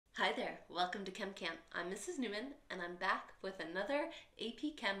Hi there, welcome to Chem Camp. I'm Mrs. Newman and I'm back with another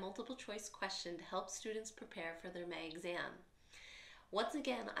AP Chem multiple choice question to help students prepare for their May exam. Once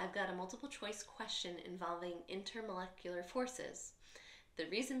again, I've got a multiple choice question involving intermolecular forces. The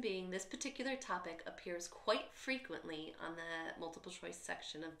reason being this particular topic appears quite frequently on the multiple choice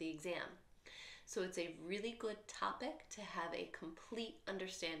section of the exam. So it's a really good topic to have a complete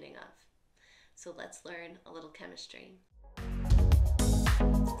understanding of. So let's learn a little chemistry.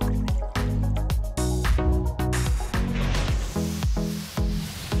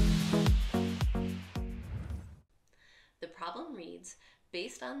 The problem reads,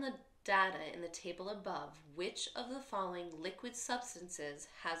 based on the data in the table above, which of the following liquid substances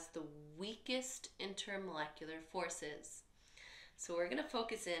has the weakest intermolecular forces? So we're going to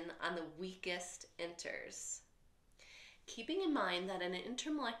focus in on the weakest inters. Keeping in mind that an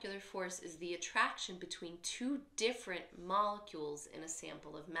intermolecular force is the attraction between two different molecules in a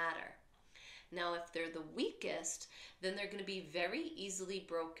sample of matter. Now, if they're the weakest, then they're going to be very easily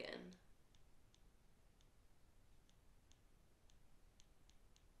broken.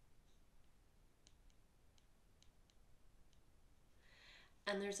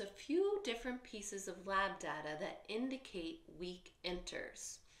 And there's a few different pieces of lab data that indicate weak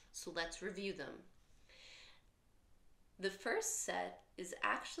inters. So let's review them. The first set is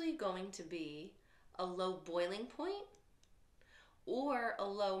actually going to be a low boiling point or a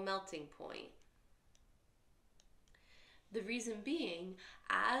low melting point. The reason being,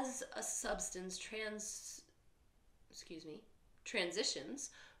 as a substance transitions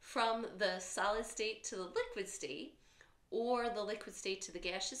from the solid state to the liquid state, or the liquid state to the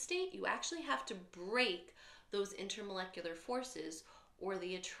gaseous state, you actually have to break those intermolecular forces or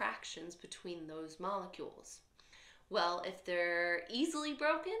the attractions between those molecules. Well, if they're easily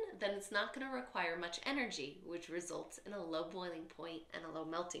broken, then it's not going to require much energy, which results in a low boiling point and a low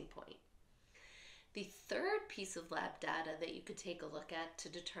melting point. The third piece of lab data that you could take a look at to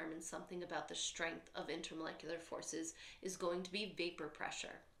determine something about the strength of intermolecular forces is going to be vapor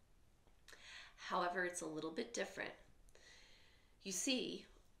pressure. However, it's a little bit different. You see,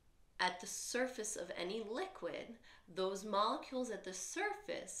 at the surface of any liquid, those molecules at the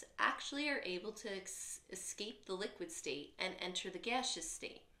surface actually are able to escape the liquid state and enter the gaseous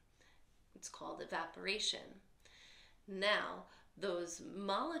state. It's called evaporation. Now, those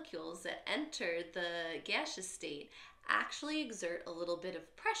molecules that enter the gaseous state actually exert a little bit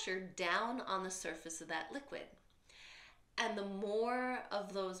of pressure down on the surface of that liquid. And the more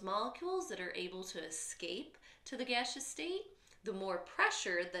of those molecules that are able to escape to the gaseous state, the more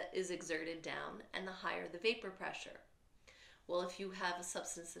pressure that is exerted down and the higher the vapor pressure. Well, if you have a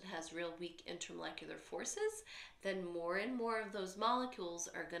substance that has real weak intermolecular forces, then more and more of those molecules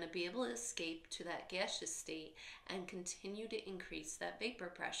are going to be able to escape to that gaseous state and continue to increase that vapor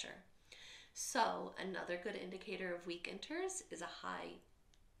pressure. So another good indicator of weak inters is a high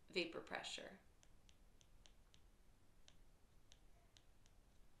vapor pressure.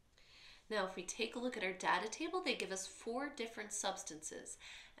 Now, if we take a look at our data table, they give us 4 different substances,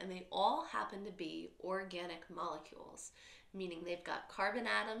 and they all happen to be organic molecules, meaning they've got carbon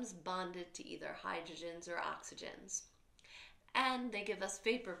atoms bonded to either hydrogens or oxygens. And they give us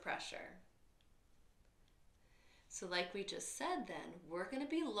vapor pressure. So like we just said then, we're going to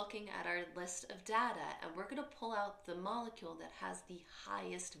be looking at our list of data, and we're going to pull out the molecule that has the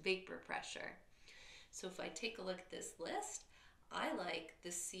highest vapor pressure. So if I take a look at this list, I like the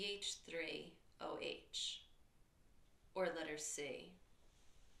CH3OH, or letter C,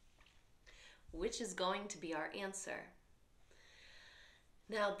 which is going to be our answer.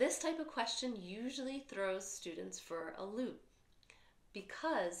 Now, this type of question usually throws students for a loop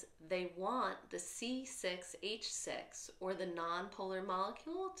because they want the C6H6, or the nonpolar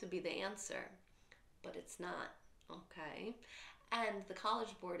molecule, to be the answer, but it's not, okay? And the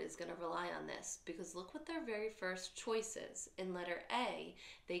College Board is going to rely on this because look what their very first choice is. In letter A,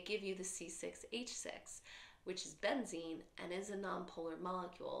 they give you the C6H6, which is benzene and is a nonpolar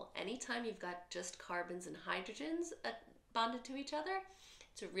molecule. Anytime you've got just carbons and hydrogens bonded to each other,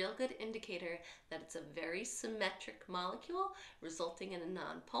 it's a real good indicator that it's a very symmetric molecule resulting in a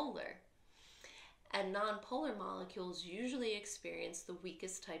nonpolar. And nonpolar molecules usually experience the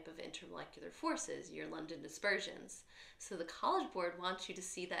weakest type of intermolecular forces, your London dispersions. So the College Board wants you to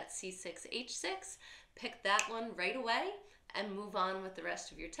see that C6H6, pick that one right away, and move on with the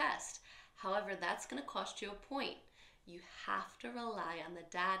rest of your test. However, that's going to cost you a point. You have to rely on the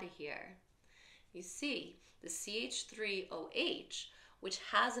data here. You see, the CH3OH which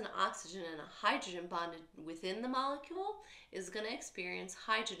has an oxygen and a hydrogen bonded within the molecule, is going to experience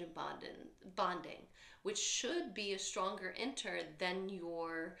hydrogen bonding, which should be a stronger inter than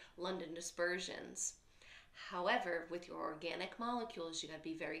your London dispersions. However, with your organic molecules, you got to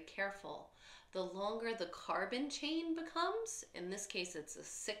be very careful. The longer the carbon chain becomes, in this case it's a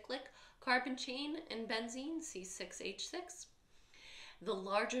cyclic carbon chain in benzene, C6H6, the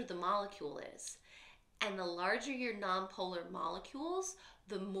larger the molecule is. And the larger your nonpolar molecules,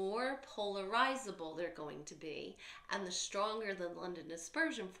 the more polarizable they're going to be, and the stronger the London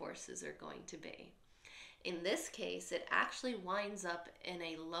dispersion forces are going to be. In this case, it actually winds up in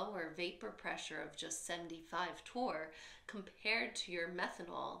a lower vapor pressure of just 75 torr compared to your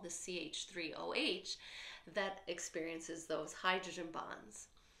methanol, the CH3OH, that experiences those hydrogen bonds.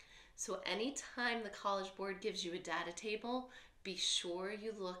 So anytime the College Board gives you a data table, be sure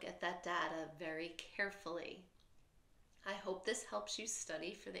you look at that data very carefully. I hope this helps you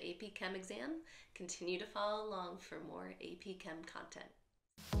study for the AP Chem exam. Continue to follow along for more AP Chem content.